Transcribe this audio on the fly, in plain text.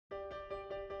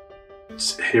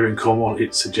here in Cornwall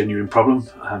it's a genuine problem.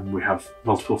 We have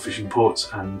multiple fishing ports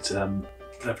and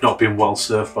they've not been well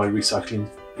served by recycling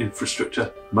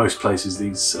infrastructure. Most places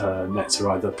these nets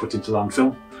are either put into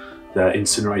landfill, they're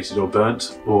incinerated or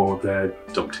burnt, or they're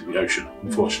dumped in the ocean,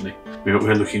 unfortunately.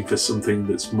 We're looking for something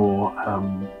that's more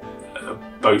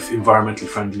both environmentally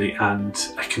friendly and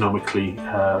economically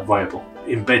viable.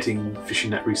 Embedding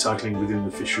fishing net recycling within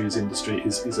the fisheries industry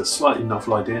is a slightly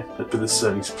novel idea, but there's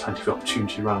certainly plenty of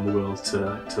opportunity around the world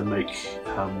to make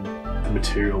the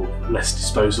material less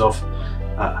disposed of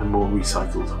and more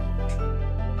recycled.